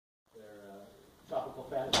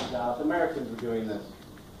South. Americans were doing this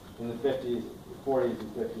in the 50s, 40s,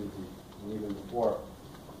 and 50s, and even before.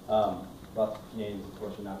 Lots of Canadians, of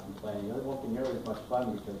course, are not complaining. It won't be nearly as much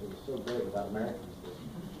fun because it was so great without Americans.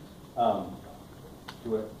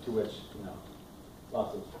 To which,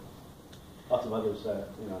 lots of others, say,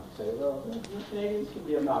 well, Canadians can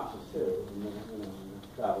be obnoxious too.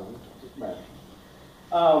 Traveling.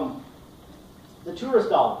 The tourist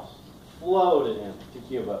dollars flowed into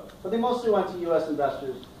Cuba, but they mostly went to U.S.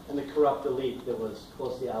 investors and the corrupt elite that was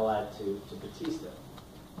closely allied to Batista.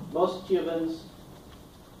 Most Cubans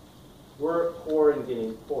were poor and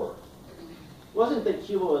getting poorer. It wasn't that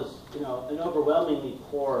Cuba was, an overwhelmingly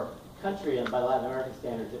poor country, and by Latin American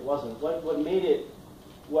standards, it wasn't. What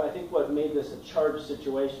made this a charged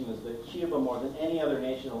situation is that Cuba, more than any other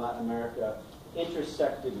nation in Latin America,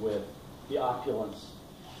 intersected with the opulence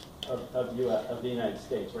of the United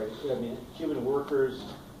States, right? I mean, Cuban workers,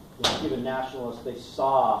 Cuban nationalists, they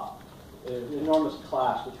saw an enormous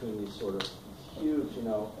clash between these sort of huge,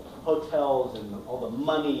 hotels and all the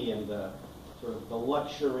money and the sort of the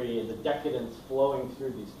luxury and the decadence flowing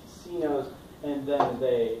through these casinos, and then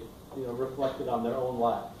they, reflected on their own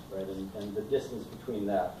lives, right, and the distance between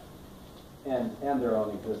that and their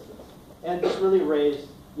own existence. And this really raised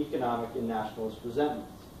economic and nationalist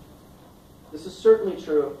resentments. This is certainly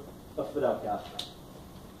true of Fidel Castro.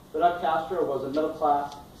 Fidel Castro was a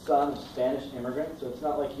middle-class son of Spanish immigrants, so it's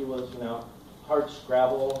not like he was, hard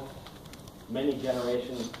scrabble, many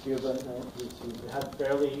generations Cuban. Right? He had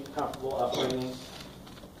fairly comfortable upbringing.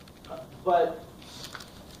 But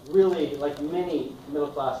really, like many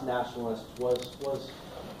middle-class nationalists, was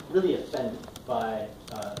really offended by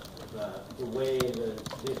the way that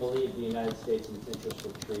they believed the United States and its interests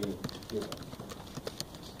were treating Cuba.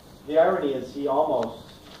 The irony is he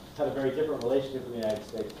almost had a very different relationship with the United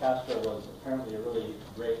States. Castro was apparently a really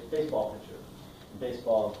great baseball pitcher.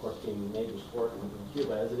 Baseball, of course, being the major sport in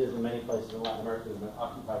Cuba, as it is in many places in Latin America that have been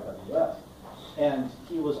occupied by the U.S. And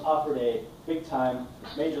he was offered a big-time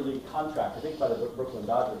major league contract, I think by the Brooklyn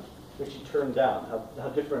Dodgers, which he turned down. How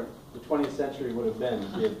different the 20th century would have been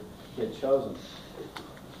if he had chosen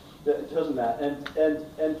that.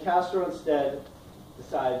 And Castro instead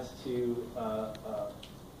decides to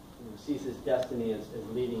sees his destiny as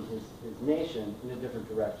leading his nation in a different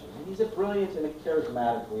direction. And he's a brilliant and a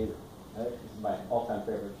charismatic leader. Right? This is my all-time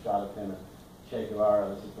favorite shot of him, Che Guevara.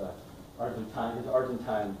 This is his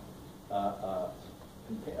Argentine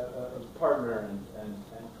partner and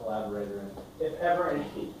collaborator. And if ever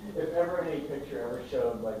any picture ever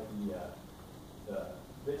showed like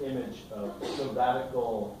the image of the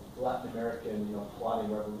radical Latin American,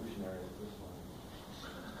 plotting revolutionary, is this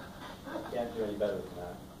one. Can't do any better than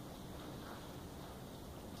that.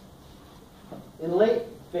 In late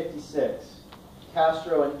 '56,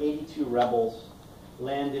 Castro and 82 rebels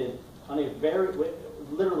landed on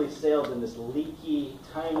literally sailed in this leaky,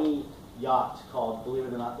 tiny yacht called, believe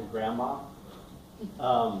it or not, the Grandma,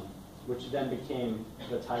 which then became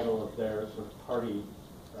the title of their sort of party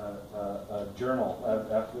journal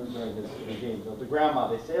during his regime. So the Grandma,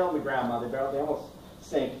 they sail on the Grandma, they almost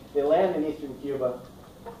sink. They land in eastern Cuba,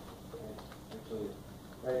 actually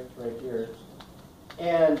right here,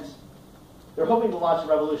 and they're hoping to launch a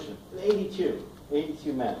revolution.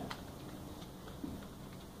 82 men.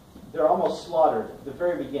 They're almost slaughtered at the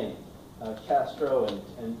very beginning. Castro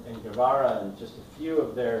and Guevara and just a few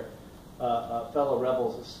of their fellow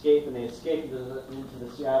rebels escape, and they escape into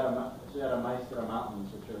the Sierra Maestra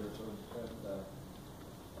Mountains, which are sort of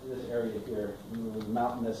this area here,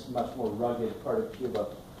 mountainous, much more rugged part of Cuba.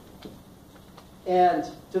 And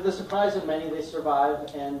to the surprise of many, they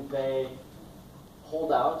survive and they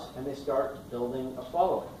hold out and they start building a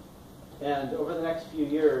following. And over the next few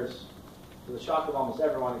years, to the shock of almost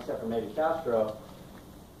everyone except for maybe Castro,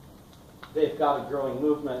 they've got a growing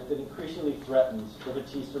movement that increasingly threatens the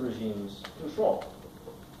Batista regime's control.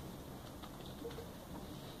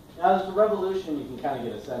 Now, as the revolution, you can kind of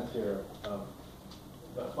get a sense here of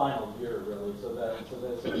the final year, really. So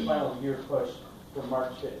the final year push from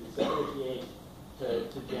March 58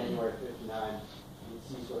 to January 59, you can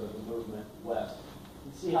see sort of the movement west.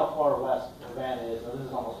 You can see how far west Havana is. Now, this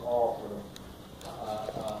is almost all sort of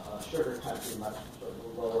sugar country, much sort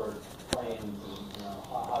of lower plains and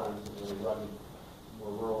hotter, really rugged,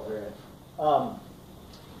 more rural area.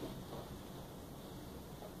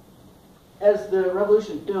 As the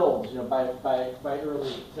revolution builds, by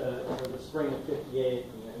early to the spring of '58,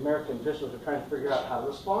 American officials are trying to figure out how to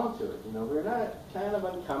respond to it. We're not kind of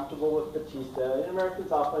uncomfortable with Batista. And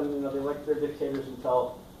Americans often, they like their dictators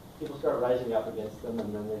until people start rising up against them,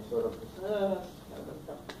 and then they sort of, it's kind of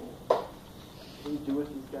uncomfortable. What do you do with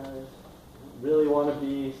these guys? really want to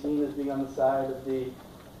be seen as being on the side of the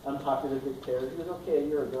unpopular dictator. He was okay a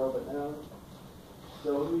year ago, but now,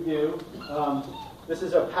 so what do we do? This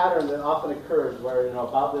is a pattern that often occurs where,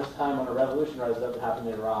 about this time when a revolution rises up, it happened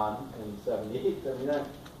in Iran in 78, 79.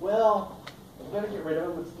 Well, we better get rid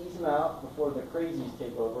of him. Let's ease him out before the crazies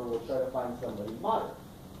take over. We'll try to find somebody moderate.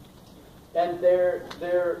 And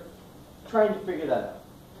they're trying to figure that out.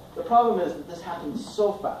 The problem is that this happens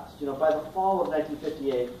so fast. By the fall of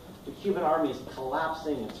 1958, the Cuban army is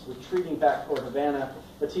collapsing. It's retreating back toward Havana.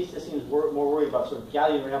 Batista seems more worried about sort of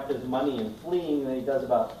galleoning up his money and fleeing than he does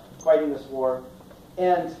about fighting this war.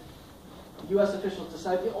 And U.S. officials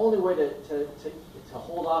decide the only way to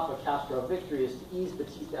hold off a Castro victory is to ease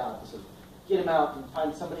Batista out, to sort of get him out and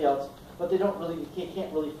find somebody else. But they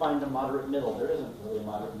can't really find a moderate middle. There isn't really a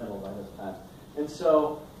moderate middle by this time. And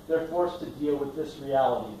so they're forced to deal with this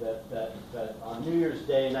reality that on New Year's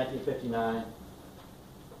Day, 1959,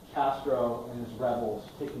 Castro and his rebels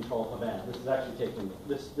take control of Havana. This is actually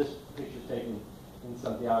this picture's taken in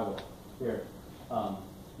Santiago here,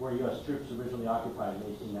 where U.S. troops originally occupied in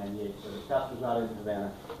 1898. So Castro's not in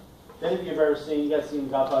Havana. If any of you have ever seen, you guys seen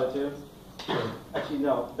Godfather 2? Actually,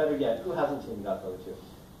 no. Better yet, who hasn't seen Godfather 2?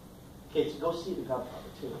 Okay, so go see The Godfather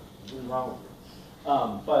 2. There's nothing wrong with you.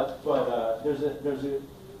 But there's a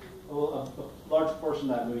large portion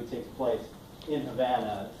of that movie takes place in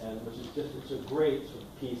Havana, and which is it's a great sort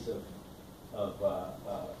of piece of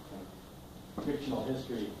fictional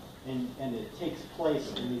history, and it takes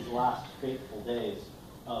place in these last fateful days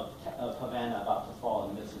of Havana about to fall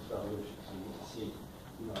in the midst of this revolution. So you can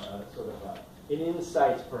see, sort of an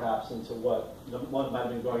insight perhaps into what might have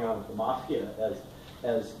been going on with the mafia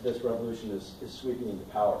as this revolution is sweeping into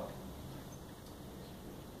power.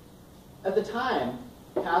 At the time,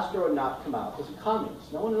 Castro had not come out as a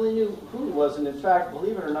communist. No one really knew who he was, and in fact,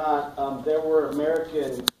 believe it or not, there were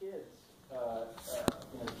American kids,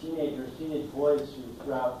 teenage boys who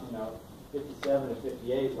throughout 57 and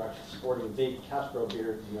 58 were actually sporting big Castro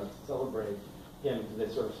beards, to celebrate him, because they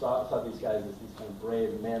sort of saw these guys as these kind of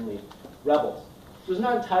brave, manly rebels. So it's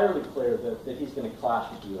not entirely clear that he's going to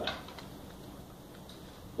clash with the U.S.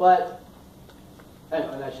 But,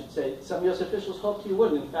 and I should say, some U.S. officials hoped he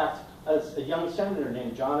wouldn't. In fact, as a young senator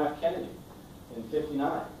named John F. Kennedy in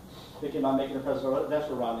 59, thinking about making a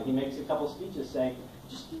presidential run, and he makes a couple speeches saying,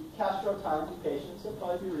 just give Castro time, be patient, he'll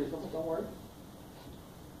probably be reasonable, don't worry.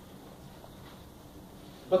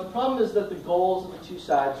 But the problem is that the goals of the two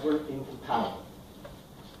sides were incompatible.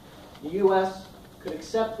 The U.S. could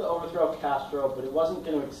accept the overthrow of Castro, but it wasn't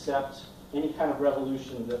going to accept any kind of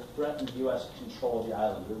revolution that threatened U.S. control of the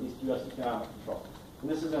island, or at least U.S. economic control. And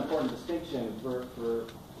this is an important distinction for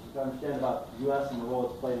to understand about the U.S. and the role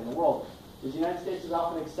it's played in the world, is the United States has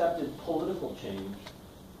often accepted political change,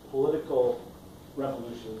 political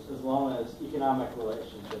revolutions, as long as economic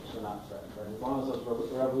relationships are not threatened, right? As long as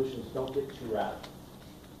those revolutions don't get too radical.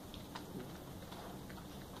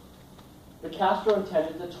 But Castro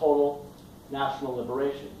intended the total national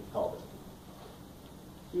liberation, he called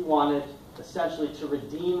it. He wanted essentially to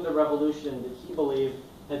redeem the revolution that he believed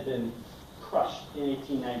had been crushed in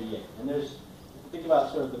 1898. And think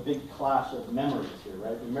about sort of the big clash of memories here,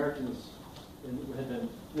 right? The Americans had been,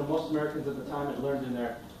 most Americans at the time had learned in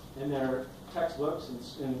their textbooks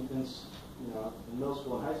in middle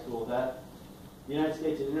school and high school that the United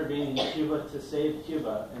States had intervened in Cuba to save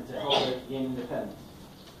Cuba and to help it gain independence.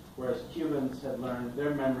 Whereas Cubans had learned,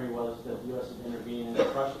 their memory was that the U.S. had intervened and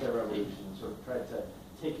crushed their revolution and sort of tried to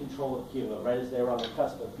take control of Cuba right as they were on the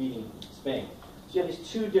cusp of beating Spain. So you have these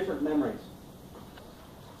two different memories.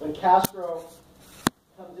 When Castro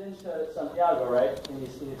comes into Santiago, right, and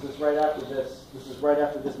this is right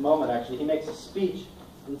after this moment actually, he makes a speech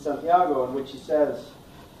in Santiago in which he says,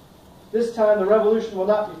 "This time the revolution will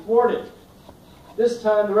not be thwarted. This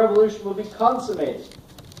time the revolution will be consummated.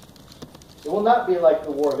 It will not be like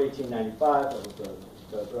the War of 1895, that was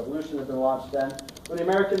the revolution that had been launched then. When the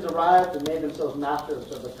Americans arrived and made themselves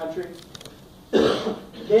masters of the country,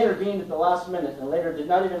 they intervened at the last minute and later did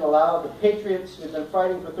not even allow the patriots who had been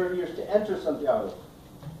fighting for 30 years to enter Santiago."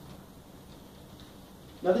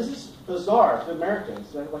 Now this is bizarre to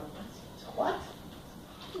Americans. They're like, what? What are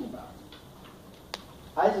you talking about?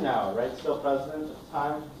 Eisenhower, right, still president at the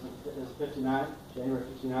time, is 59, January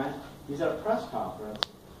 59. He's at a press conference,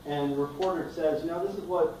 and the reporter says, this is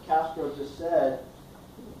what Castro just said.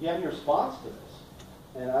 Do you have any response to this?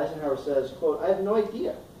 And Eisenhower says, quote, "I have no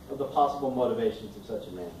idea of the possible motivations of such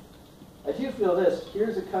a man. I do feel this: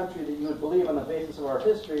 here's a country that you would believe on the basis of our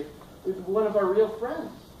history would be one of our real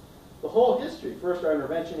friends. The whole history, first our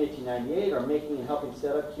intervention in 1898, our making and helping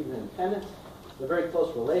set up Cuban independence, the very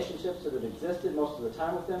close relationships that had existed most of the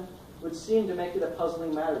time with them, would seem to make it a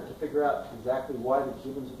puzzling matter to figure out exactly why the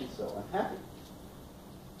Cubans would be so unhappy.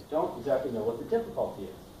 I don't exactly know what the difficulty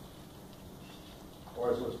is.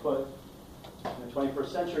 Or as it was put in the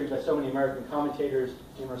 21st century by so many American commentators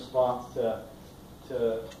in response to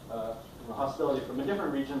hostility from a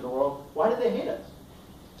different region of the world, why did they hate us?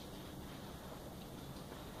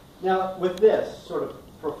 Now, with this sort of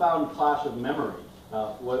profound clash of memory,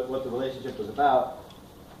 what the relationship was about,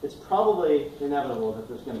 it's probably inevitable that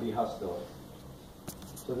there's going to be hostility.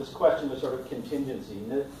 So this question of sort of contingency.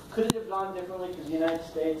 Could it have gone differently because the United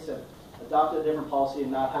States had adopted a different policy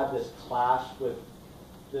and not had this clash with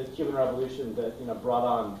the Cuban Revolution that brought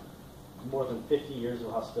on more than 50 years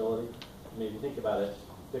of hostility? I mean, if you think about it,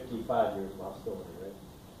 55 years of hostility, right?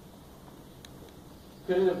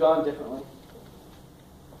 Could it have gone differently?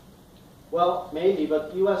 Well, maybe,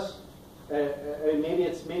 but the U.S.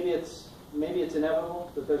 Maybe it's inevitable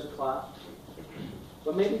that there's a clash.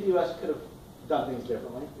 But maybe the U.S. could have done things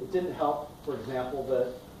differently. It didn't help, for example,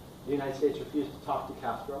 that the United States refused to talk to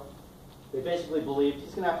Castro. They basically believed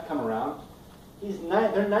he's going to have to come around.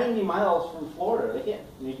 They're 90 miles from Florida.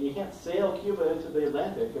 You can't sail Cuba into the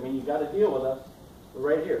Atlantic. I mean, you've got to deal with us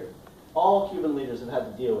right here. All Cuban leaders have had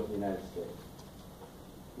to deal with the United States.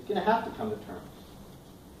 He's going to have to come to terms.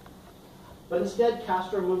 But instead,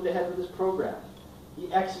 Castro moved ahead with his program.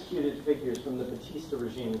 He executed figures from the Batista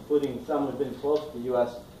regime, including some who had been close to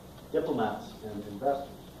U.S. diplomats and investors.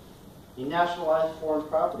 He nationalized foreign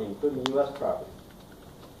property, including U.S. property.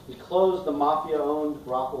 He closed the mafia-owned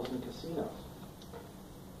brothels and casinos.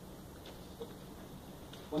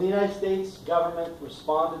 When the United States government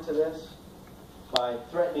responded to this by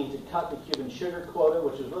threatening to cut the Cuban sugar quota,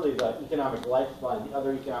 which is really the economic lifeline, the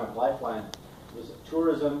other economic lifeline was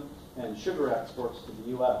tourism and sugar exports to the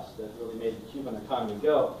U.S. that really made the Cuban economy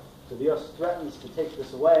go. So the U.S. threatens to take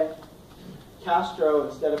this away. Castro,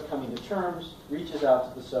 instead of coming to terms, reaches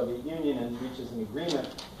out to the Soviet Union and reaches an agreement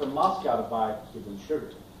for Moscow to buy Cuban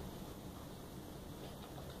sugar.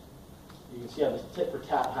 You can see how this tit for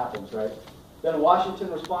tat happens, right? Then Washington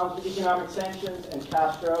responds with economic sanctions, and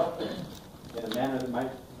Castro, in a manner that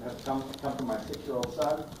might have come from my 6-year-old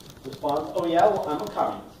son, responds, "Oh yeah, well, I'm a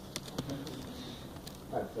communist."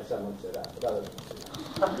 My son wouldn't say that, but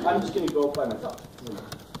I'm just going to go by myself. You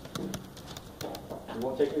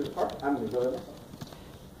won't take me to the park? I'm going to go there myself.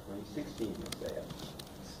 When he's 16, he'll say it.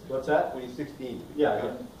 What's that? When he's 16.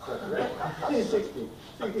 Yeah. Right. He's 16,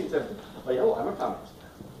 17. Oh yeah, well, I'm a communist.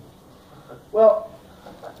 Well,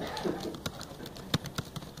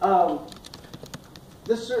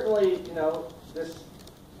 this certainly,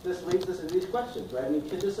 this leads us into these questions, right? I mean,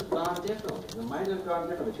 could this have gone differently? It might have gone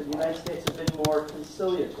differently. Could the United States have been more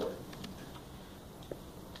conciliatory?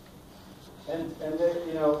 And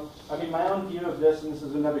I mean, my own view of this, and this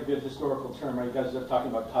is another good historical term, right? You guys are talking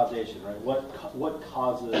about causation, right? What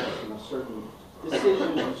causes certain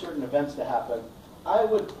decisions and certain events to happen? I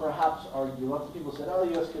would perhaps argue, lots of people said, oh,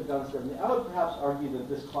 the U.S. could have done this differently. I would perhaps argue that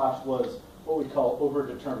this clash was what we call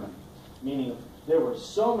overdetermined, meaning there were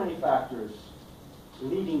so many factors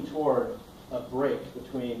leading toward a break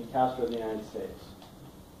between Castro and the United States.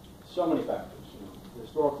 So many factors. The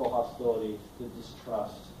historical hostility, the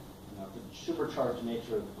distrust, the supercharged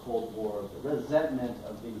nature of the Cold War, the resentment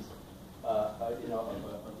of these, of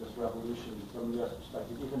this revolution from the U.S.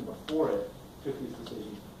 perspective, even before it took these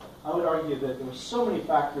decisions. I would argue that there were so many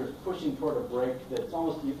factors pushing toward a break that it's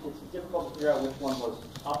difficult to figure out which one was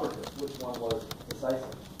operative, which one was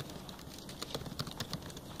decisive.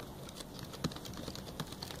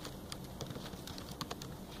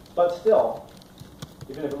 But still,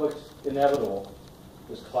 even if it looks inevitable,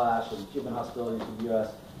 this clash and Cuban hostility to the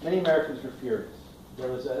U.S., many Americans were furious.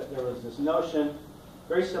 There was this notion,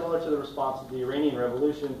 very similar to the response to the Iranian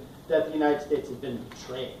Revolution, that the United States had been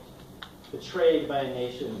betrayed by a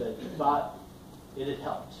nation that thought it had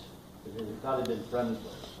helped, that it thought it had been friends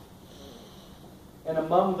with. And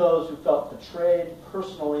among those who felt betrayed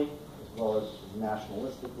personally, as well as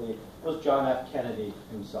nationalistically, was John F. Kennedy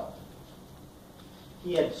himself.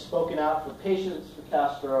 He had spoken out for patience for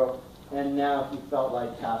Castro, and now he felt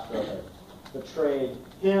like Castro had betrayed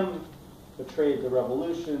him, betrayed the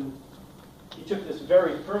revolution. He took this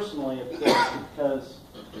very personally, of course, because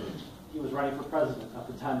he was running for president at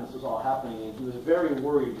the time this was all happening, and he was very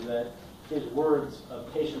worried that his words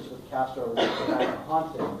of patience with Castro were going to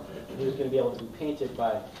haunt him. He was going to be able to be painted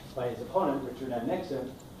by his opponent, Richard M.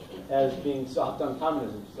 Nixon, as being soft on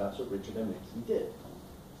communism, because that's what Richard M. Nixon did.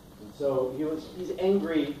 And so he's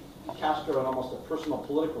angry at Castro in almost a personal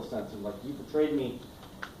political sense, of like, you betrayed me,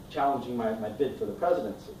 challenging my bid for the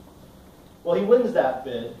presidency. Well, he wins that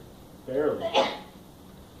bid, barely.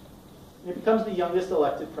 And he becomes the youngest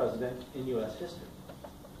elected president in U.S. history.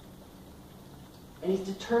 And he's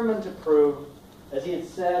determined to prove, as he had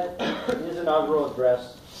said in his inaugural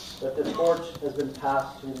address, that the torch has been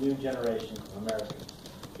passed to a new generation of Americans.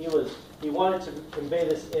 He wanted to convey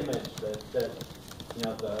this image that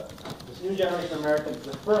this new generation of Americans, as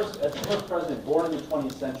the first president born in the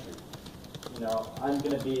 20th century, I'm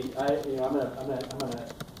going to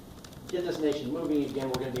get this nation moving again.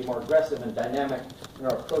 We're going to be more aggressive and dynamic in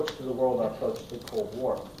our approach to the world, our approach to the Cold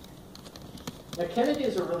War. Now, Kennedy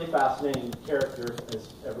is a really fascinating character,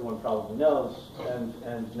 as everyone probably knows, and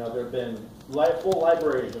there have been full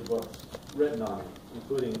libraries of books written on him,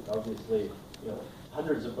 including, obviously,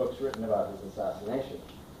 hundreds of books written about his assassination.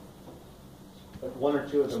 But one or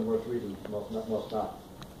two of them worth reading, most not.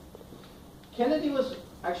 Kennedy was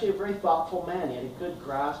actually a very thoughtful man. He had a good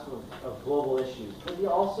grasp of global issues, but he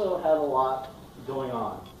also had a lot going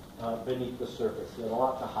on beneath the surface. He had a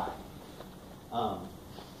lot to hide.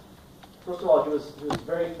 First of all, he was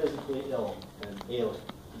very physically ill and ailing.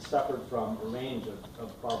 He suffered from a range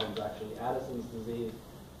of problems, actually. Addison's disease,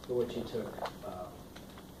 for which he took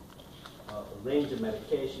a range of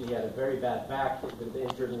medication. He had a very bad back. He had been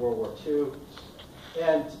injured in World War II.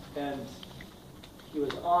 And he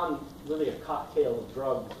was on really a cocktail of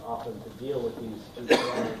drugs often to deal with these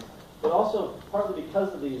problems. But also, partly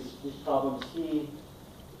because of these problems, he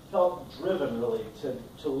felt driven, really,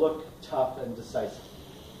 to look tough and decisive.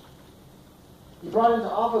 He brought into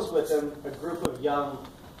office with him a group of young,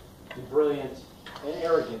 and brilliant, and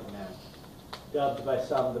arrogant men, dubbed by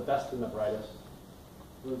some the best and the brightest,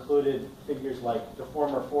 who included figures like the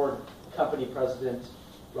former Ford Company president,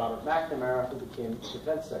 Robert McNamara, who became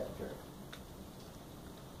defense secretary.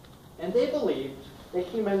 And they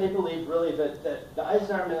came in, they believed really that the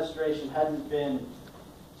Eisenhower administration hadn't been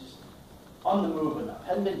just on the move enough,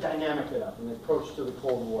 hadn't been dynamic enough in the approach to the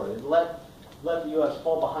Cold War. It let the U.S.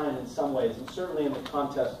 fall behind in some ways, and certainly in the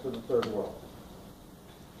contest for the Third World.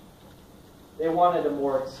 They wanted a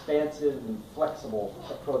more expansive and flexible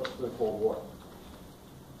approach to the Cold War.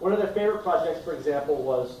 One of their favorite projects, for example,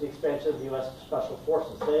 was the expansion of the U.S. Special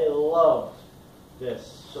Forces. They loved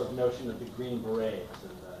this sort of notion of the Green Berets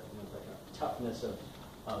and the toughness of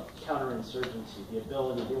counterinsurgency, the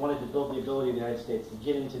ability. They wanted to build the ability of the United States to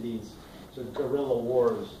get into these sort of guerrilla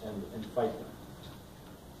wars and fight them.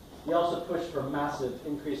 He also pushed for massive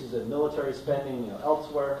increases in military spending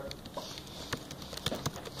elsewhere.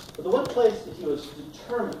 But the one place that he was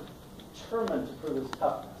determined to prove his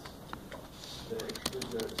toughness,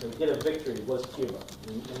 to get a victory, was Cuba.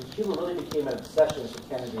 And Cuba really became an obsession for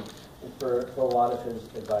Kennedy and for a lot of his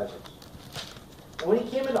advisors. And when he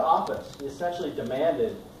came into office, he essentially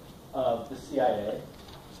demanded of the CIA,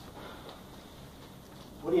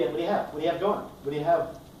 what do you have? What do you have going? What do you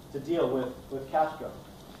have to deal with Castro?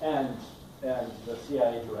 And the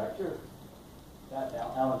CIA director,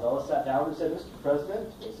 Allen Dulles, sat down and said, Mr.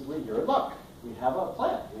 President, basically, you're in luck. We have a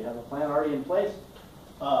plan. We have a plan already in place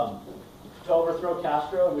to overthrow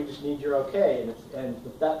Castro, and we just need your okay. And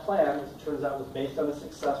that plan, as it turns out, was based on a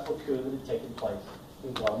successful coup that had taken place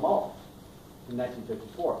in Guatemala in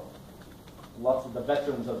 1954. Lots of the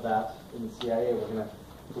veterans of that in the CIA were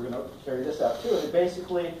going to carry this out too. And it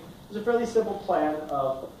basically was a fairly simple plan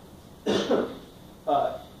of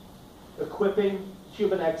equipping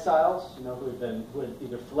Cuban exiles, who had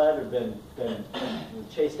either fled or been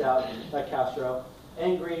chased out by Castro.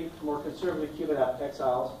 Angry, more conservative Cuban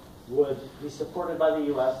exiles would be supported by the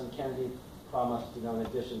U.S. and Kennedy promised, in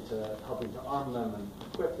addition to helping to arm them and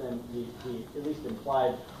equip them, he at least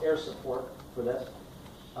implied air support for this.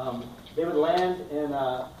 They would land in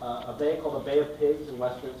a bay called the Bay of Pigs in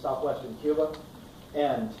southwestern Cuba,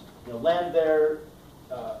 and land there,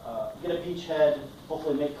 get a beachhead,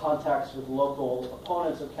 hopefully make contacts with local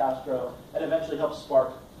opponents of Castro, and eventually help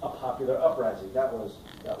spark a popular uprising. That was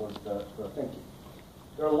the thinking.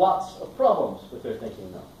 There are lots of problems with their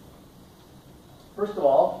thinking, though. First of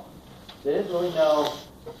all, they didn't really know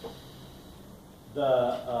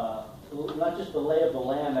not just the lay of the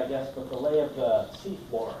land, I guess, but the lay of the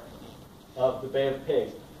seafloor of the Bay of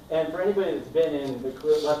Pigs. And for anybody that's been in the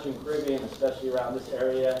Western Caribbean, especially around this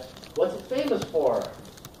area, what's it famous for?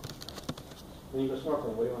 When you go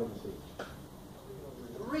snorkeling, what do you want to see?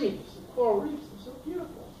 The reefs, the coral reefs. They're so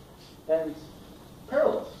beautiful. And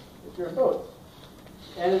perilous if you're in boats.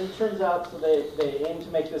 And as it turns out, so they aim to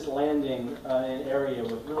make this landing in an area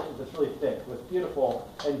that's really thick, with beautiful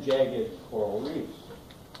and jagged coral reefs.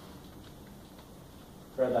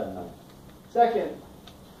 Bear that in mind. Second,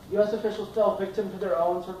 U.S. officials fell victim to their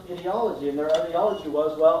own sort of ideology, and their ideology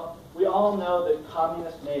was, well, we all know that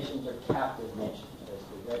communist nations are captive nations,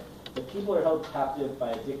 basically. The people are held captive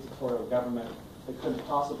by a dictatorial government that couldn't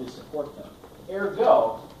possibly support them.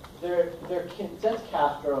 Ergo, since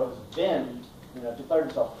Castro has been, declared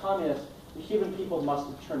himself communist, the Cuban people must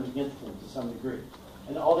have turned against him to some degree.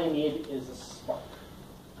 And all they need is a spark.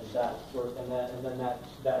 And then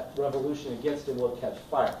that revolution against him will catch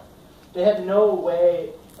fire. They had no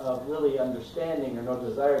way of really understanding, or no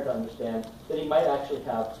desire to understand, that he might actually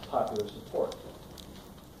have popular support.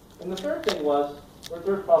 And the third thing was, or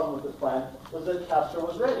third problem with this plan, was that Castro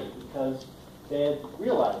was ready, because they had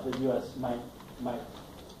realized that the U.S. might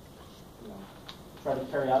try to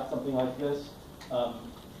carry out something like this.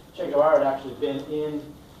 Che Guevara had actually been in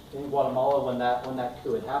Guatemala when that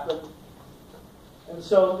coup had happened. And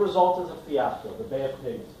so the result is a fiasco, the Bay of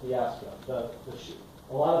Pigs fiasco.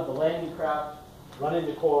 A lot of the landing craft run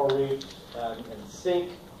into coral reefs and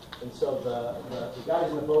sink. And so the guys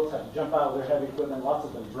in the boats have to jump out with their heavy equipment. Lots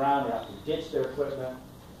of them drown or have to ditch their equipment.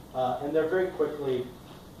 And they're very quickly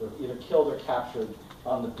either killed or captured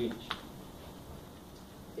on the beach.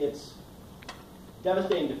 It's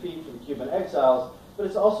devastating defeat for the Cuban exiles, but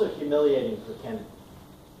it's also humiliating for Kennedy.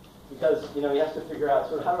 Because, he has to figure out,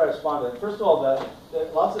 how do I respond to it? First of all,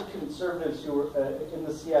 lots of conservatives who were in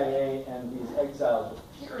the CIA and these exiles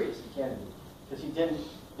were furious at Kennedy. Because he didn't,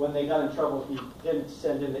 when they got in trouble, he didn't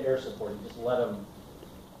send in the air support. He just let them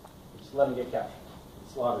get captured and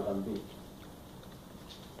slaughtered on the beach.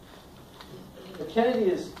 But Kennedy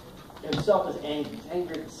himself is angry. He's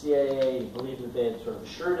angry at the CIA. He believed that they had sort of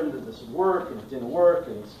assured him that this would work, and it didn't work,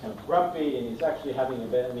 and he's kind of grumpy, and he's actually having a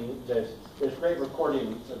bit. There's great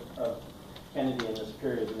recordings of Kennedy in this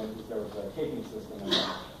period when there was a taping system and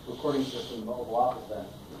a recording system in the Oval Office then.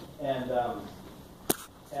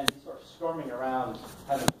 And he's sort of storming around,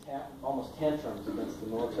 having almost tantrums against the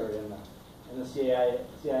military and the CIA.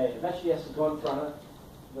 Eventually he has to go in front of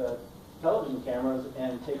the television cameras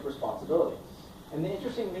and take responsibility. And the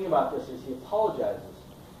interesting thing about this is he apologizes.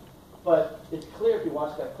 But it's clear if you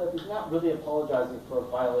watch that clip, he's not really apologizing for a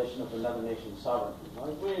violation of another nation's sovereignty.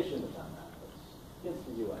 We shouldn't have done that. It's against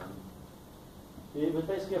the UN. He was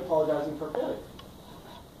basically apologizing for failure.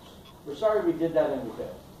 We're sorry we did that and we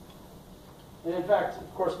failed. And in fact,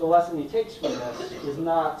 of course, the lesson he takes from this is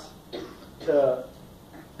not to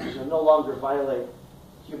no longer violate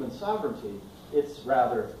Cuban sovereignty. It's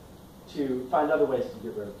rather to find other ways to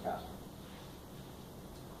get rid of Castro.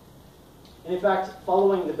 And in fact,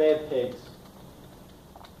 following the Bay of Pigs,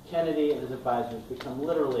 Kennedy and his advisors become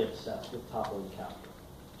literally obsessed with toppling Castro.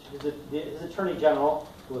 His attorney general,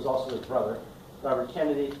 who was also his brother, Robert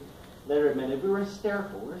Kennedy, later admitted, we were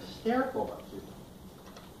hysterical. We were hysterical about Cuba.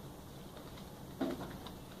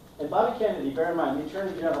 And Bobby Kennedy, bear in mind, the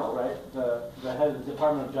attorney general, right, the head of the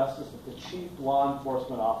Department of Justice, the chief law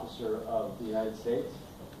enforcement officer of the United States,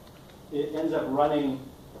 it ends up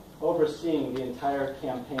overseeing the entire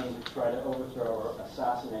campaign to try to overthrow or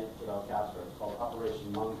assassinate Fidel Castro. It's called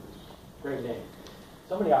Operation Mongoose. Great name.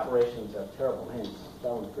 So many operations have terrible names.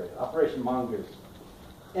 That one's great. Operation Mongoose.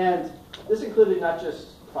 And this included not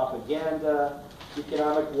just propaganda,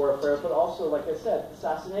 economic warfare, but also, like I said,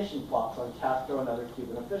 assassination plots on Castro and other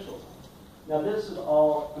Cuban officials. Now this is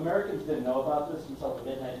all, Americans didn't know about this until the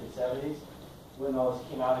mid-1970s, when all this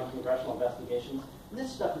came out in congressional investigations. And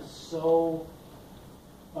this stuff is so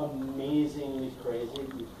amazingly crazy.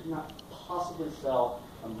 You could not possibly sell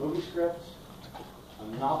a movie script, a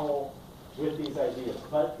novel with these ideas.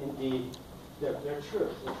 But indeed, they're true.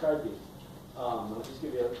 They're tragedies. I'll just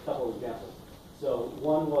give you a couple of examples. So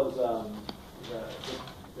one was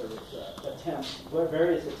there was attempts,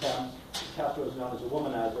 various attempts. Castro was known as a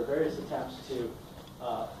womanizer. Various attempts to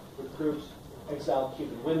recruit exiled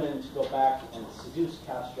Cuban women to go back and seduce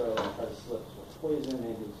Castro and try to slip poison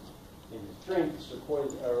in his drinks, or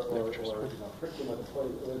poison, or prick him with a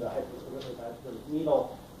poison, with a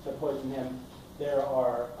needle to poison him. There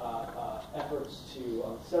are efforts to,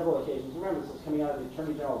 on several occasions, remember this is coming out of the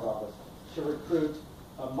Attorney General's office, to recruit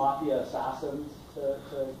mafia assassins to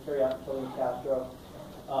carry out killing Castro.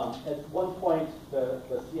 At one point, the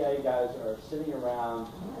CIA guys are sitting around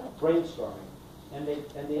brainstorming, and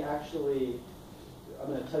they actually, I'm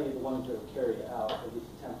going to tell you the ones that have carried out, at least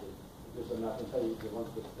attempted, because I'm not going to tell you the ones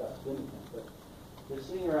that didn't attempt, but they're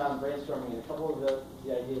sitting around brainstorming, and a couple of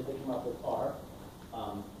the ideas they come up with are,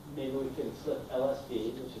 maybe we can slip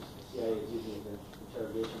LSD, which is the CIA is using as an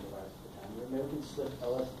interrogation device at the time, or maybe we can slip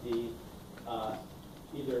LSD,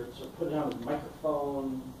 either to put it on a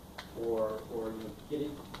microphone, or get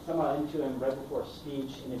it somehow into him right before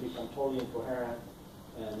speech, and he become totally incoherent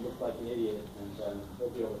and look like an idiot, and then they'll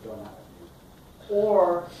be overthrown out.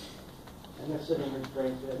 And they're sitting here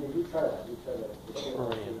straight, and they do try that.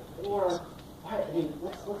 Or why? I mean,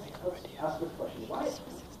 let's ask this question: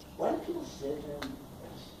 why do people sit and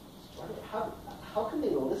how can they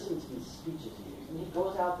listen to these speeches he gives? And he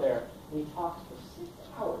goes out there and he talks for 6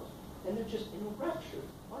 hours, and they're just enraptured.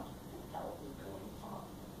 What the hell is going on?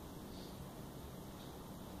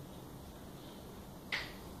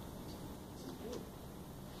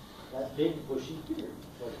 That big bushy beard,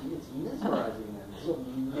 like it's mesmerizing them. It's so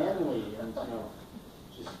manly and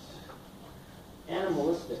just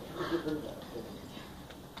animalistic. How did you heard that?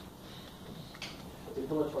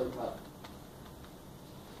 Depilatory powder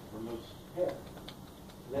removes hair.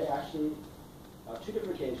 They actually, 2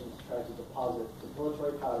 different occasions, tried to deposit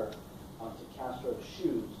depilatory powder onto Castro's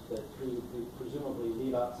shoes that presumably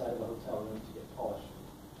leave outside of a hotel room to get polished.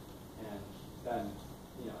 And then,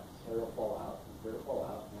 his hair will fall out,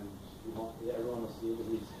 and everyone will see that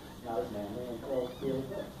he's not as manly and he'll really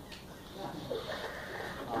thin.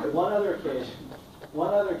 One other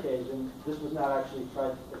occasion, this was not actually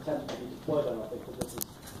attempted to be deployed, I don't think, because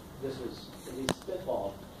this was at least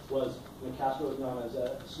spitball, was when Castro was known as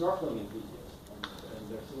a snorkeling enthusiast. And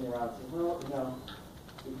they're sitting around saying, well,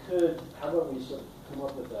 we could, how about we sort of come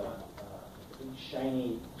up with a big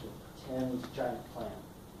shiny, pretend giant clam.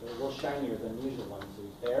 They're a little shinier than the usual ones. So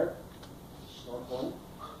he's there, snorkeling,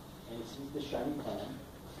 and he sees the shiny clam,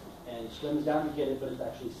 and he swims down to get it, but it's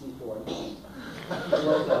actually C4.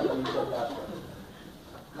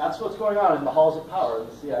 That's what's going on in the halls of power of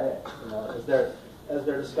the CIA, as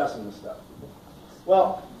they're discussing this stuff.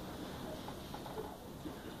 Well,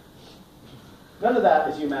 none of that,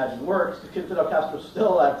 as you imagine, works because Fidel Castro's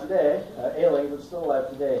still alive today, ailing, but still alive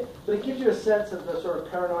today. But it gives you a sense of the sort of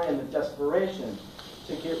paranoia and the desperation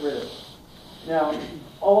to get rid of it. Now,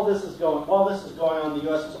 while this is going on, the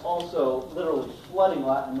U.S. is also literally flooding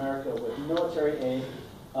Latin America with military aid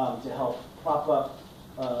to help prop up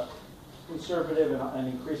conservative and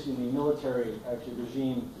increasingly military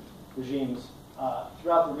regimes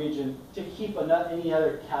throughout the region to keep any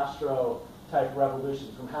other Castro-type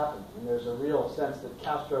revolution from happening. And there's a real sense that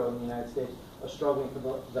Castro and the United States are struggling for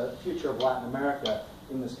the future of Latin America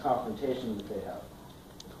in this confrontation that they have.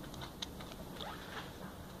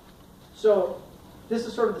 So this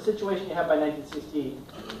is sort of the situation you have by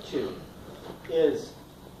 1962, is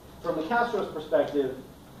from the Castro's perspective,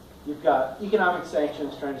 you've got economic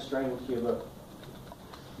sanctions trying to strangle Cuba.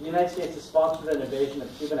 The United States has sponsored an invasion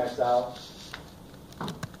of Cuban exiles.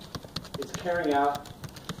 It's carrying out,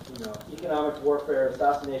 economic warfare,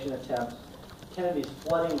 assassination attempts. Kennedy's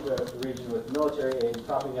flooding the region with military aid,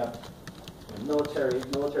 propping up military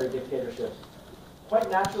dictatorships.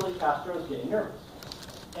 Quite naturally, Castro is getting nervous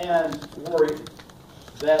and worried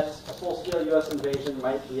that a full-scale U.S. invasion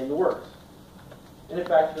might be in the works. And in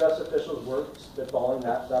fact, U.S. officials were spitballing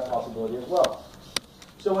that possibility as well.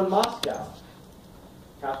 So in Moscow,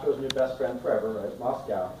 Castro's new best friend forever, right,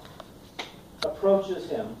 Moscow, approaches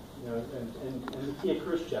him, and Nikita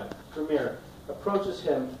Khrushchev, premier, approaches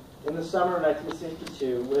him in the summer of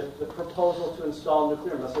 1962 with the proposal to install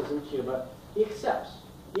nuclear missiles in Cuba. He accepts,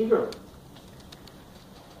 eagerly.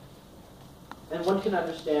 And one can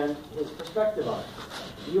understand his perspective on it.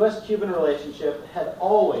 The U.S.-Cuban relationship had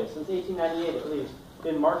always, since 1898 at least,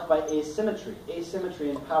 been marked by asymmetry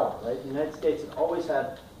in power, right? The United States had always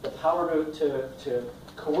had the power to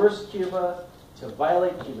coerce Cuba, to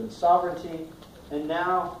violate Cuban sovereignty, and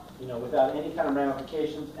now, without any kind of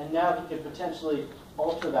ramifications, and now he could potentially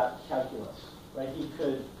alter that calculus, right? He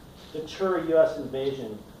could deter U.S.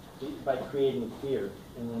 invasion by creating fear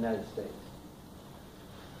in the United States.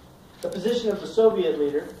 The position of the Soviet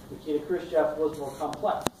leader, Nikita Khrushchev, was more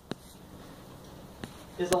complex.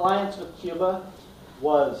 His alliance with Cuba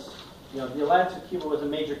was, the alliance with Cuba was a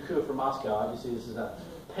major coup for Moscow. Obviously, this is a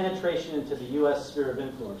penetration into the U.S. sphere of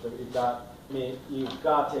influence. Right? You've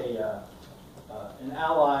got an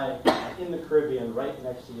ally in the Caribbean right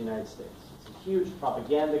next to the United States. It's a huge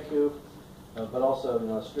propaganda coup, but also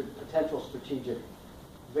a potential strategic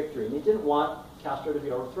victory. And he didn't want Castro to be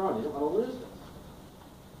overthrown. He didn't want to lose this.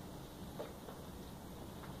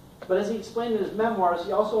 But as he explained in his memoirs,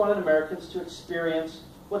 he also wanted Americans to experience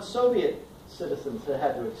what Soviet citizens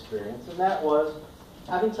had to experience, and that was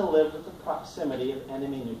having to live with the proximity of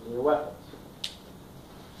enemy nuclear weapons.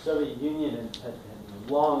 The Soviet Union had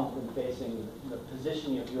long been facing the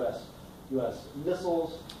positioning of U.S.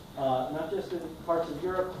 missiles, not just in parts of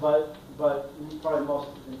Europe, but probably most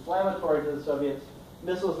inflammatory to the Soviets,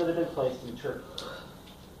 missiles that had been placed in Turkey.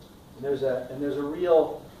 And there's a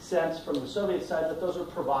real sense from the Soviet side that those are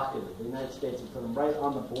provocative. The United States had put them right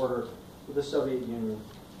on the border with the Soviet Union,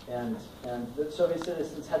 and the Soviet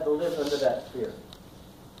citizens had to live under that fear.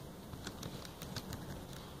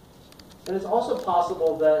 And it's also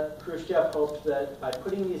possible that Khrushchev hoped that by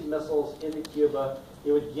putting these missiles into Cuba,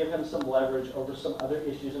 it would give him some leverage over some other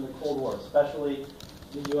issues in the Cold War, especially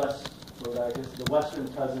the U.S., or I guess the Western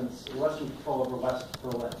presence, the Western control over West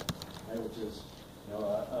Berlin, right, which is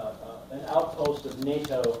an outpost of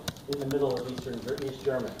NATO in the middle of East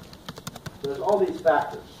Germany. So there's all these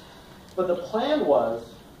factors. But the plan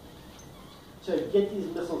was to get these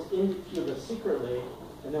missiles into Cuba secretly,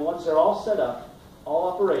 and then once they're all set up, all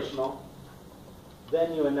operational,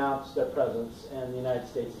 then you announce their presence, and the United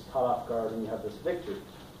States is caught off guard, and you have this victory.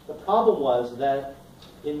 The problem was that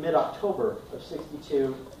in mid-October of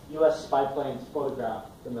 '62, U.S. spy planes photographed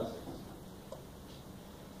the missiles.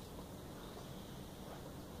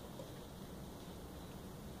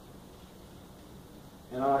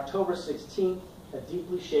 And on October 16th, a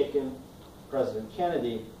deeply shaken President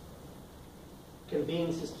Kennedy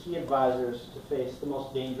convenes his key advisors to face the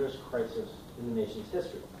most dangerous crisis in the nation's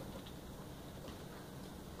history.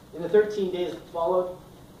 In the 13 days that followed,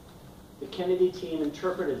 the Kennedy team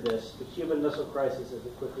interpreted this, the Cuban Missile Crisis as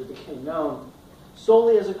it quickly became known,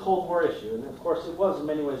 solely as a Cold War issue. And of course it was in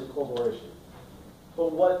many ways a Cold War issue.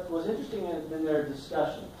 But what was interesting in their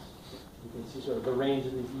discussions, you can see sort of the range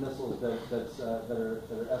of these missiles that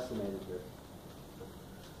are estimated here.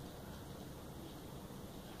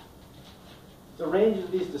 The range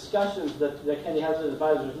of these discussions that Kennedy has with his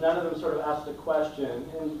advisors, none of them sort of asked the question,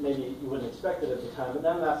 and maybe you wouldn't expect it at the time, but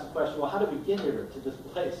none of them asked the question, well, how did we get here to this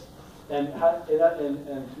place? And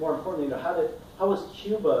more importantly, how was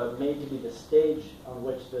Cuba made to be the stage on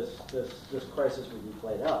which this crisis would be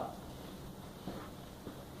played out?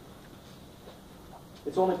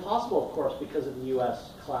 It's only possible, of course, because of the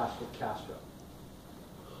U.S. clash with Castro.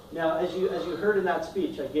 Now, as you heard in that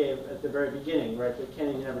speech I gave at the very beginning, right, that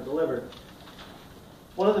Kennedy never delivered,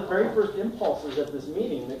 one of the very first impulses at this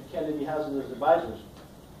meeting that Kennedy has with his advisors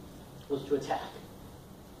was to attack.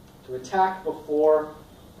 To attack before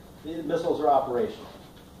the missiles are operational.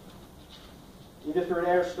 Either through an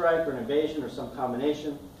airstrike or an invasion or some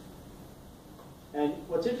combination. And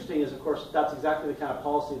what's interesting is, of course, that's exactly the kind of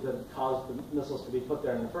policy that caused the missiles to be put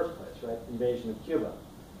there in the first place, right? Invasion of Cuba.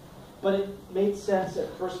 But it made sense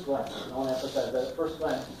at first glance. I want to emphasize that at first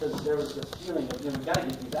glance, because there was this feeling of, we've got to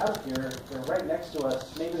get these out of here. They're right next to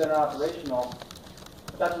us. Maybe they're not operational.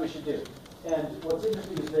 That's what we should do. And what's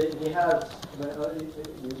interesting is that he has,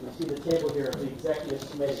 you see the table here of the executive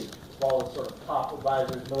committee, of all the sort of top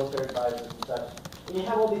advisors, military advisors and such. And you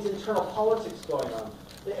have all these internal politics going on.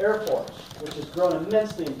 The Air Force, which has grown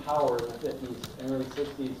immensely in power in the 50s and early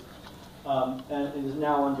 60s, and is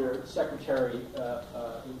now under Secretary of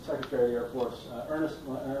the Air Force, Ernest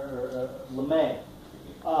LeMay,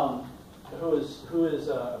 Curtis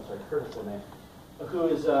LeMay, who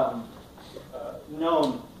is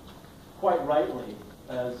known quite rightly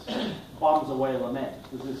as bombs away LeMay,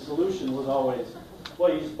 because his solution was always,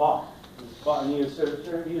 well, you just bomb. And he was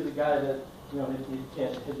a guy that he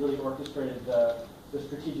had really orchestrated the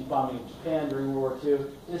strategic bombing of Japan during World War II.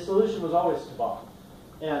 His solution was always to bomb.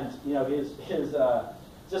 And his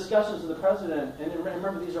discussions with the president, and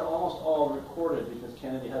remember these are almost all recorded because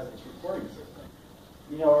Kennedy has this recording system,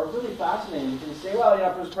 are really fascinating. You can say, well,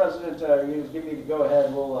 Mr. President, you give me the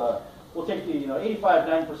go-ahead, we'll take the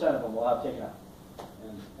 85-90% of them we'll have taken out.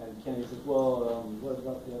 And Kennedy says, well, what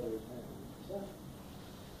about the other 10%?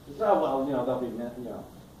 He said, oh, well, that'll be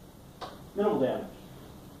minimal damage.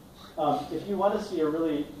 If you want to see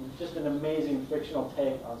just an amazing fictional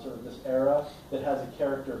take on sort of this era that has a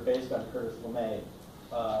character based on Curtis LeMay,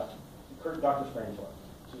 Dr. Strangelove,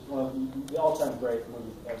 which is one of the all-time great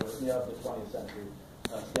movies ever of the 20th century,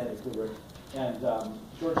 Stanley Kubrick, and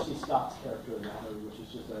George C. Scott's character in that movie, which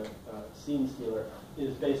is just a scene stealer,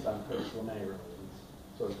 is based on Curtis LeMay, really.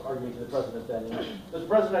 He's sort of arguing to the president then, Mr.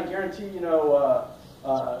 President, I guarantee,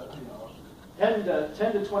 10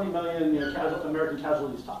 to 20 million American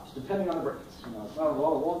casualties tops, depending on the Brits. It's not,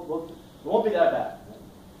 it won't be that bad.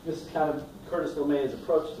 This is kind of Curtis LeMay's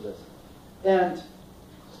approach to this. And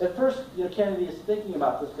at first, Kennedy is thinking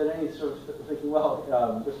about this, but then he's sort of thinking, well,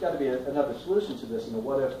 there's got to be another solution to this.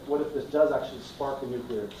 What if this does actually spark a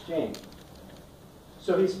nuclear exchange?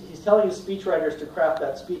 So he's telling his speechwriters to craft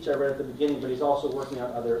that speech I read at the beginning, but he's also working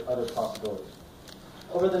on other possibilities.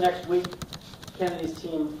 Over the next week, Kennedy's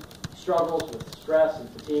team struggles with stress and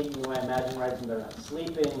fatigue. You might imagine, right? They're not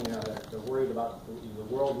sleeping. They're worried about the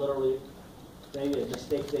world. Literally, maybe a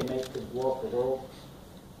mistake they make could blow up the world.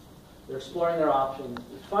 They're exploring their options.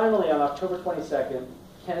 Finally, on October 22nd,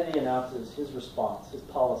 Kennedy announces his response, his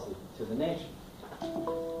policy to the nation.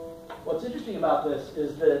 What's interesting about this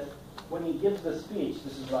is that when he gives the speech,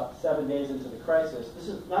 this is about 7 days into the crisis. This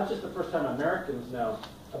is not just the first time Americans know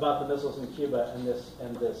about the missiles in Cuba and this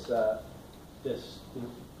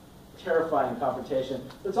terrifying confrontation.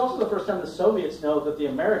 But it's also the first time the Soviets know that the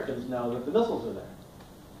Americans know that the missiles are there,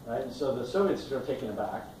 right? And so the Soviets are taken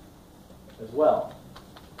aback as well.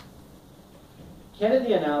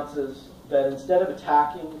 Kennedy announces that instead of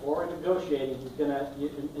attacking or negotiating, he's going to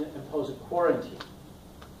impose a quarantine,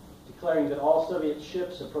 declaring that all Soviet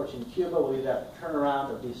ships approaching Cuba will either have to turn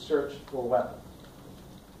around or be searched for weapons.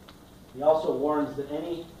 He also warns that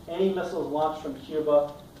any missiles launched from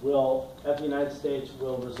Cuba at the United States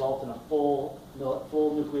will result in a full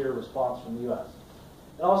nuclear response from the U.S.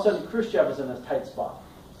 And all of a sudden, Khrushchev is in a tight spot.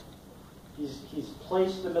 He's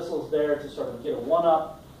placed the missiles there to sort of get a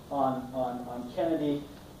one-up on Kennedy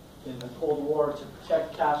in the Cold War to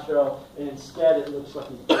protect Castro, and instead it looks like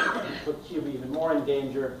he's put Cuba even more in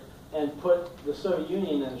danger and put the Soviet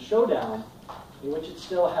Union in a showdown in which it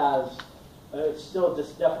still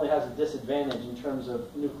definitely has a disadvantage in terms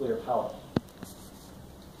of nuclear power.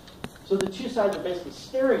 So the two sides are basically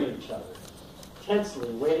staring at each other, tensely,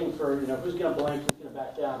 waiting for who's going to blink, who's going to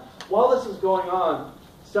back down. While this is going on,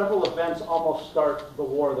 several events almost start the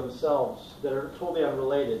war themselves that are totally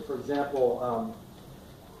unrelated. For example,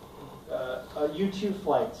 U-2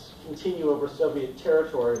 flights continue over Soviet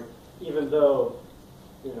territory, even though,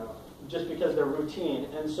 just because they're routine.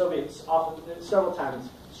 And Soviets often, several times,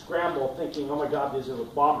 scramble thinking, oh my God, these are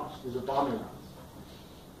bombers. These are bombing runs.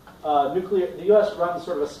 The U.S. runs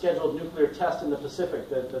sort of a scheduled nuclear test in the Pacific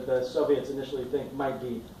that the Soviets initially think might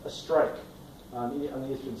be a strike on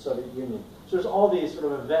the Eastern Soviet Union. So there's all these sort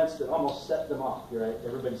of events that almost set them off, right?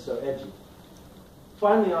 Everybody's so edgy.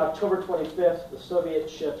 Finally, on October 25th, the Soviet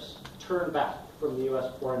ships turn back from the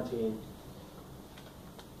U.S. quarantine.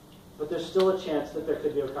 But there's still a chance that there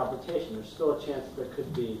could be a confrontation. There's still a chance that there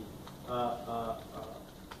could be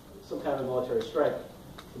some kind of military strike.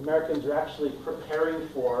 The Americans are actually preparing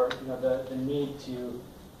for the need to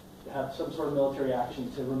have some sort of military action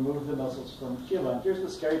to remove the missiles from Cuba. And here's the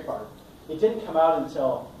scary part. It didn't come out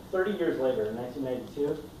until 30 years later, in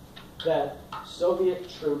 1992, that Soviet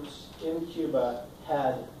troops in Cuba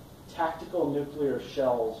had tactical nuclear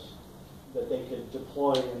shells that they could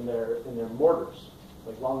deploy in their mortars,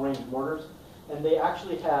 like long-range mortars. And they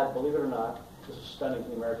actually had, believe it or not, this was stunning to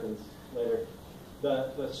the Americans later,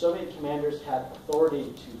 the Soviet commanders had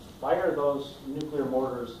authority to fire those nuclear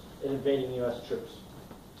mortars at invading U.S. troops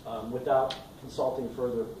without consulting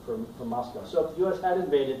further from Moscow. So if the U.S. had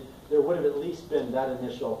invaded, there would have at least been that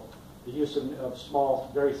the use of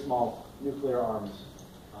small, very small nuclear arms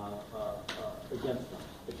against them.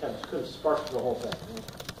 It could have sparked the whole thing.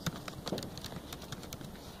 Right?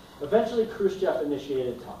 Eventually, Khrushchev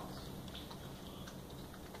initiated talks.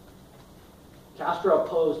 Castro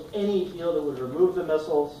opposed any deal that would remove the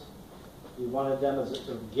missiles. He wanted them as a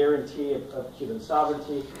sort of guarantee of Cuban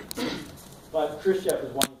sovereignty. But Khrushchev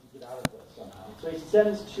is wanting to get out of this somehow. So he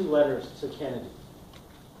sends two letters to Kennedy.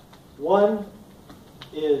 One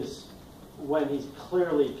is when he's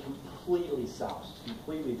clearly completely soused,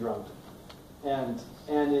 completely drunk, and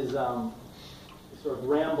is sort of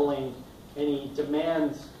rambling, and he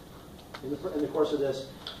demands in the course of this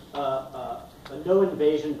a no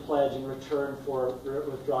invasion pledge in return for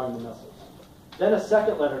withdrawing the missiles. Then a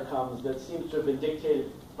second letter comes that seems to have been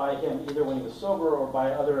dictated by him either when he was sober or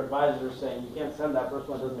by other advisors saying, you can't send that first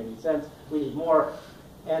one, it doesn't make any sense, we need more.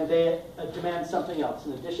 And they demand something else.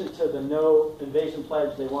 In addition to the no invasion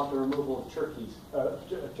pledge, they want the removal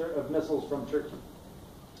of missiles from Turkey.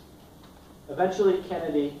 Eventually,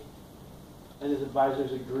 Kennedy and his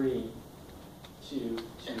advisors agree to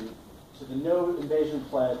the no invasion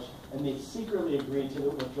pledge, and they secretly agree to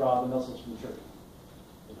withdraw the missiles from Turkey.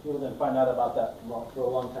 And people then find out about that for a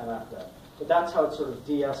long time after that. But that's how it sort of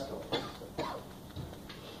de-escalates.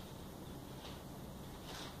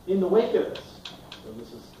 In the wake of this, so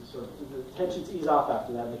this is sort of, the tensions ease off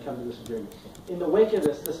after that, and they come to this agreement. In the wake of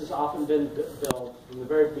this has often been billed from the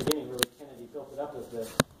very beginning, really Kennedy built it up as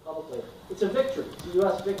this publicly. It's a victory. It's a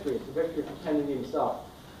U.S. victory. It's a victory for Kennedy himself.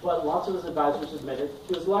 But lots of his advisors admitted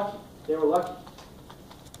he was lucky. They were lucky.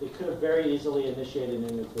 They could have very easily initiated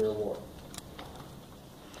a nuclear war.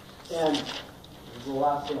 And the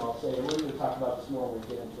last thing I'll say, and we're going to talk about this more when we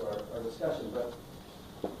get into our discussion, but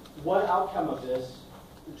one outcome of this,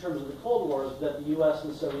 in terms of the Cold War, is that the U.S.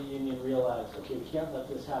 and the Soviet Union realized, okay, we can't let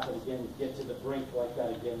this happen again, get to the brink like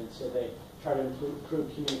that again, and so they try to improve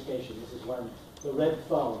communication. This is when the red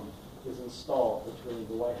phone is installed between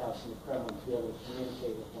the White House and the Kremlin to be able to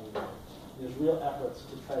communicate with one another. There's real efforts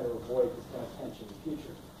to try to avoid this kind of tension in the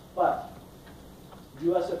future. But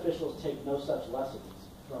U.S. officials take no such lessons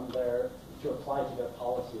from to apply to their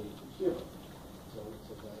policy in Cuba. So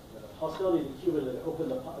the hostility to Cuba that opened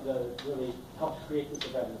that really helped create this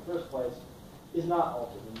event in the first place is not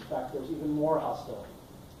altered. In fact, there's even more hostility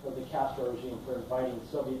of the Castro regime for inviting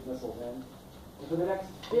Soviet missiles in. And for the next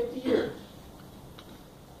 50 years,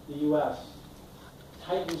 the U.S.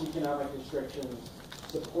 tightens economic restrictions,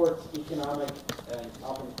 supports economic and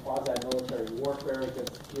often quasi-military warfare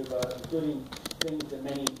against Cuba, including things that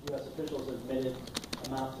many U.S. officials admitted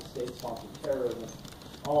amount to state-sponsored terrorism,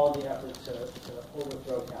 all in the effort to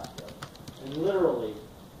overthrow Castro. And literally,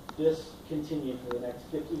 this continued for the next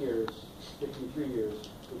 50 years, 53 years,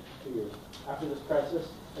 52 years, after this crisis,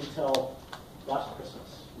 until last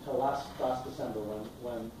Christmas, until last December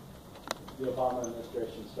when the Obama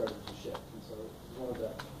administration started to shift. And so it's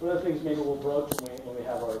one of the things maybe we'll broach when we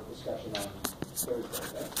have our discussion on Thursday.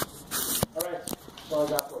 Okay? All right, that's all I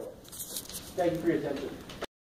got for you. Thank you for your attention.